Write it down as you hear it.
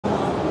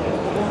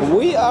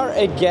We are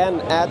again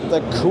at the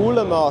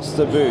Cooler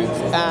Master booth,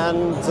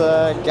 and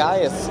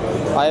guys,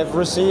 I have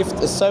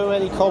received so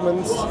many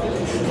comments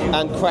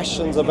and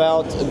questions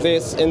about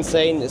this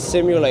insane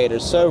simulator.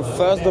 So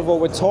first of all,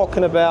 we're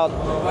talking about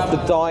the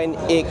Dyne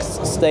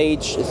X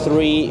Stage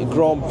 3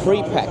 Grand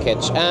Prix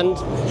package, and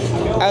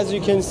as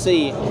you can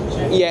see,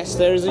 yes,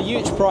 there is a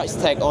huge price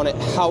tag on it.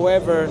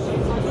 However,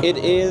 it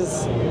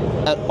is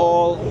an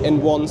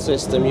all-in-one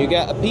system. You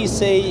get a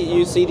PC,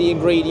 you see the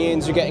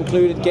ingredients, you get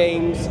included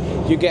games,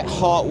 you get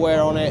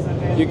hardware on it,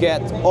 you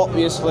get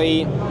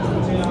obviously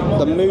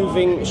the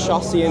moving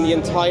chassis and the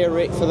entire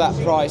rig for that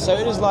price. So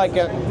it is like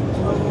a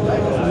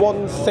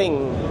one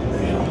thing,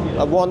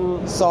 a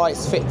one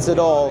size fits it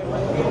all.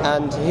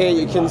 And here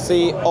you can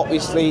see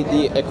obviously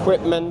the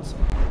equipment.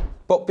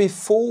 But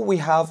before we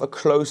have a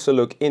closer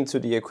look into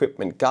the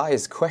equipment,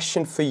 guys,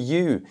 question for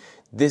you.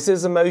 This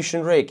is a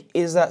motion rig.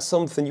 Is that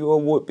something you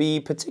would be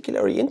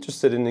particularly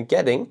interested in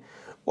getting?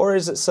 Or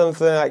is it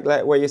something like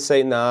that where you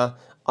say, nah,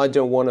 I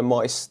don't want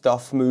my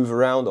stuff move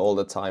around all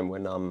the time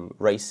when I'm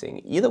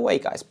racing? Either way,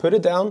 guys, put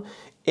it down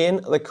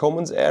in the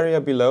comments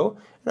area below.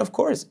 And of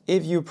course,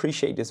 if you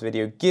appreciate this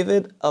video, give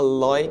it a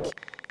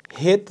like,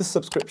 hit the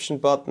subscription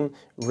button,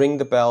 ring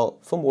the bell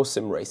for more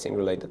sim racing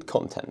related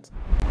content.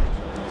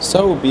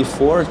 So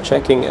before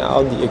checking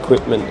out the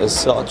equipment as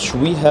such,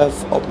 we have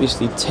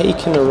obviously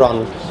taken a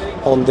run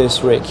on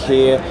this rig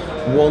here,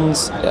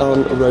 once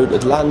on Road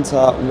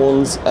Atlanta,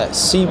 once at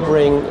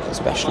Sebring,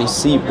 especially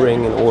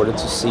Sebring, in order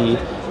to see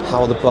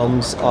how the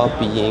bumps are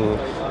being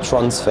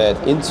transferred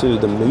into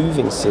the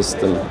moving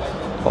system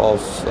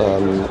of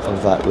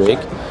that rig.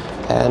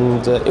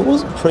 And it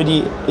was a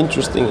pretty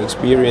interesting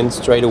experience.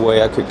 Straight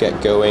away I could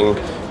get going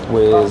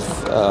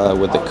with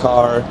the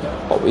car.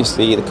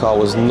 Obviously the car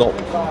was not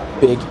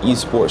big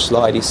eSport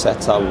slidey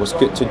setup, was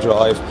good to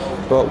drive,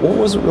 but what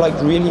was like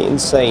really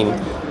insane,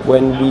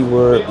 when we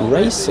were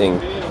racing,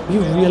 we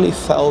really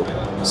felt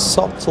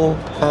subtle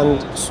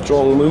and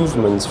strong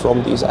movements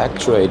from these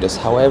actuators.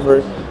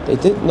 However, they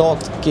did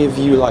not give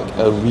you like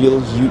a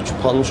real huge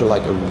punch or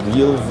like a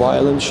real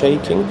violent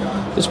shaking.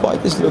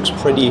 Despite this looks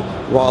pretty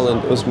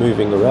violent as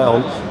moving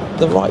around,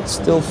 the ride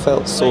still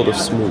felt sort of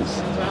smooth.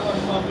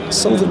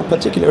 Something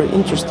particularly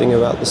interesting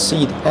about the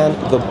seat and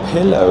the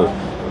pillow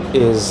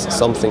is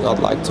something I'd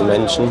like to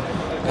mention,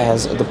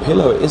 as the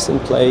pillow is in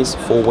place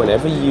for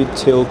whenever you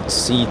tilt the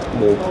seat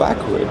more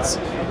backwards,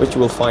 which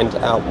you will find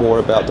out more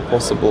about the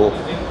possible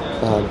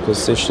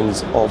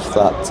positions of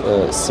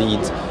that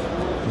seat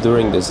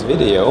during this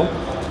video.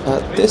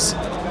 This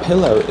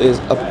pillow is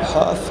a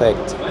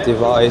perfect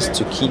device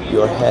to keep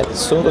your head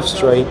sort of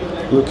straight,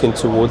 looking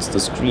towards the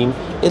screen.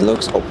 It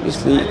looks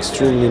obviously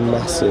extremely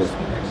massive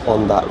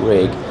on that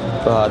rig,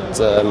 but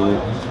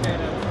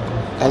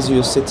as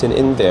you're sitting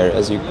in there,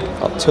 as you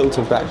are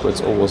tilting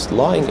backwards, almost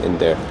lying in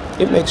there,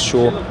 it makes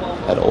sure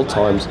at all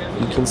times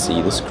you can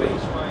see the screen.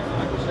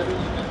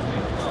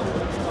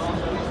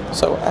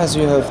 So as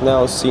you have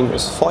now seen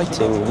us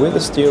fighting with the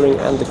steering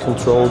and the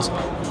controls,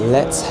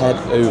 let's head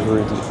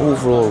over the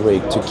overall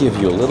rig to give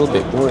you a little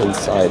bit more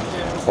insight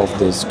of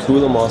this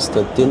Cooler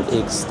Master Dyne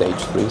X Stage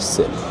 3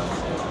 sim.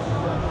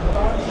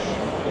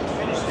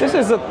 This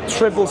is a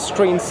triple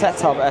screen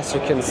setup, as you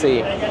can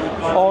see.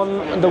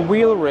 On the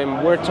wheel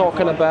rim, we're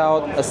talking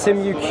about a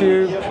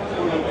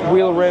SimuCube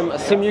wheel rim, a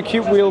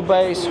SimuCube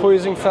wheelbase,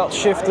 Huizenfeld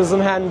shifters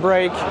and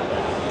handbrake.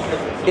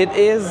 It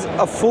is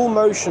a full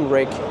motion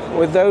rig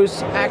with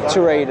those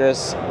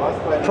actuators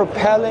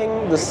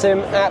propelling the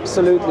sim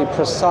absolutely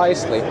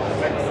precisely.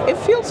 It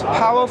feels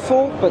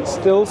powerful but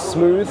still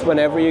smooth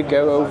whenever you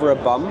go over a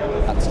bump.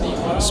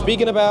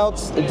 Speaking about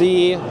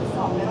the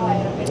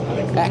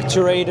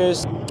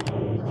actuators,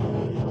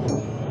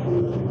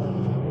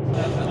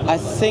 I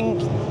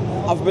think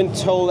I've been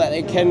told that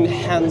it can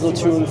handle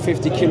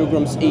 250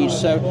 kilograms each,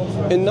 so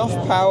enough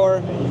power,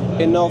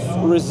 enough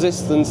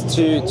resistance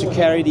to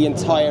carry the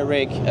entire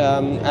rig,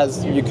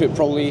 as you could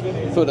probably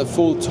put a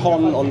full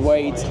ton on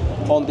weight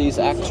on these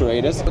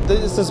actuators. But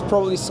this is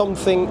probably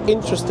something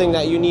interesting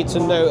that you need to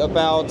know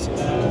about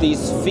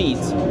these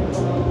feet,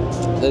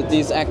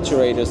 these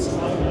actuators.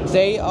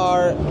 They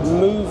are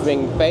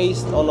moving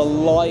based on a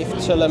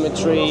live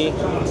telemetry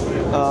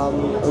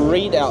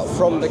readout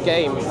from the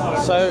game.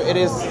 So it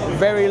is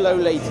very low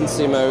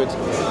latency mode.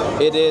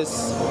 It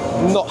is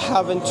not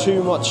having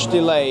too much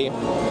delay,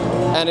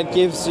 and it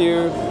gives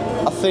you,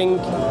 I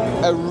think,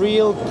 a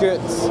real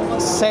good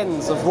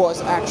sense of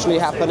what's actually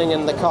happening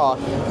in the car,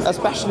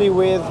 especially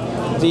with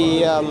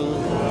the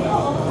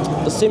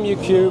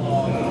SimuCube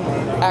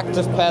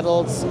active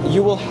pedals.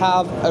 You will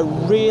have a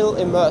real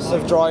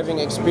immersive driving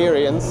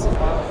experience.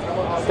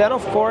 Then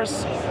of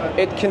course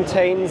it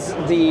contains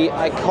the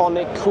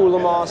iconic Cooler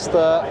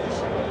Master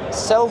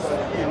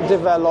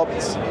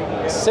self-developed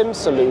sim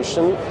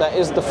solution. That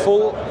is the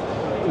full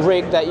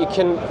rig that you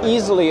can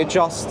easily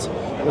adjust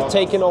We've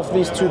taken off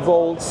these 2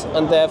 bolts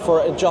and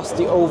therefore adjust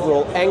the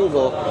overall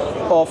angle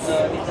of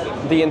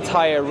the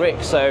entire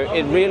rig. So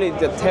it really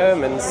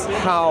determines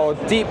how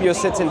deep you're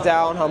sitting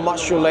down, how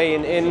much you're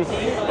laying in.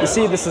 You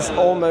see, this is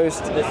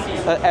almost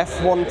an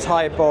F1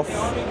 type of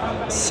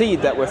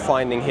seat that we're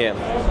finding here.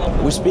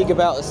 We speak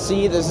about a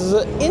seat. This is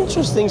an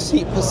interesting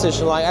seat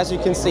position. Like, as you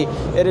can see,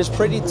 it is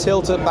pretty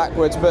tilted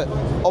backwards, but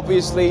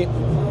obviously,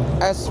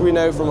 as we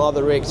know from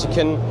other rigs, you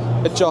can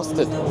adjust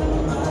it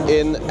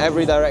in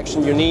every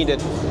direction you need it.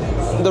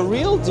 The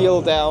real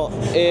deal now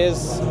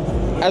is,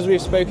 as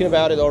we've spoken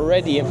about it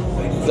already,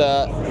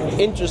 the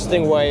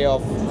interesting way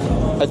of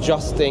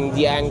adjusting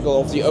the angle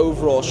of the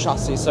overall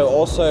chassis. So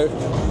also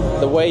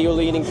the way you're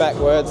leaning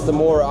backwards, the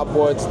more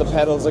upwards the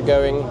pedals are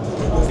going.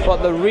 But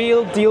the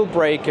real deal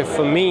breaker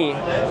for me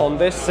on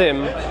this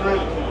sim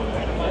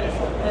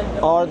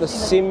are the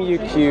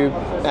SimuCube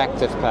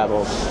active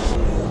pedals.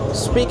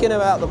 Speaking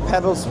about the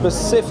pedals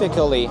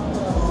specifically,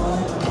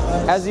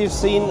 as you've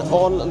seen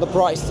on the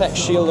price tag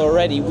shield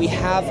already, we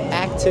have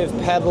active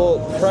pedal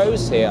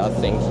pros here, I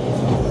think,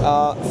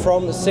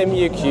 from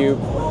SimuCube.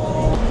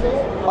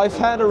 I've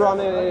had a run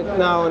in it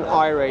now in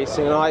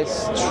iRacing, and I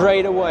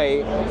straight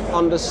away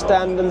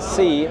understand and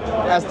see,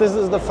 as this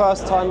is the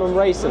first time I'm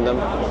racing them,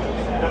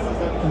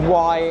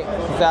 why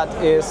that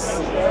is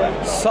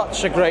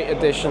such a great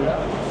addition,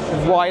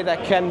 why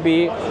that can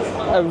be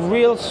a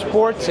real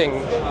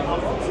sporting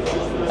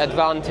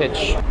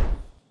advantage.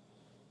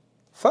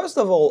 First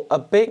of all, a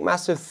big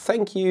massive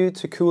thank you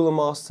to Cooler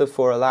Master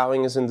for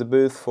allowing us in the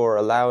booth, for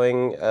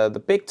allowing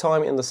the big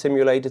time in the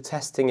simulator,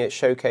 testing it,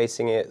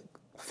 showcasing it,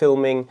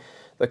 filming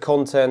the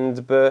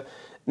content. But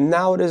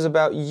now it is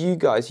about you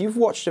guys. You've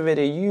watched the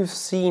video, you've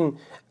seen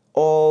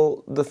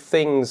all the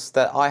things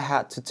that I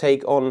had to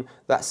take on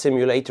that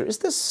simulator. Is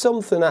there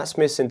something that's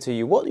missing to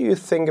you? What do you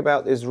think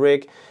about this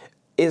rig?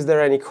 Is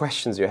there any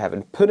questions you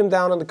haven't? Put them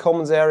down in the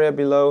comments area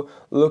below.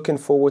 Looking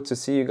forward to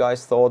see you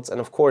guys' thoughts. And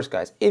of course,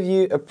 guys, if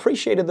you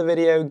appreciated the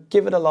video,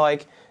 give it a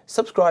like,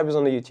 subscribe us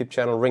on the YouTube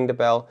channel, ring the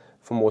bell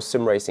for more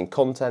sim racing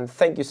content.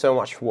 Thank you so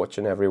much for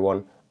watching,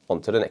 everyone.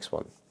 On to the next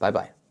one.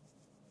 Bye-bye.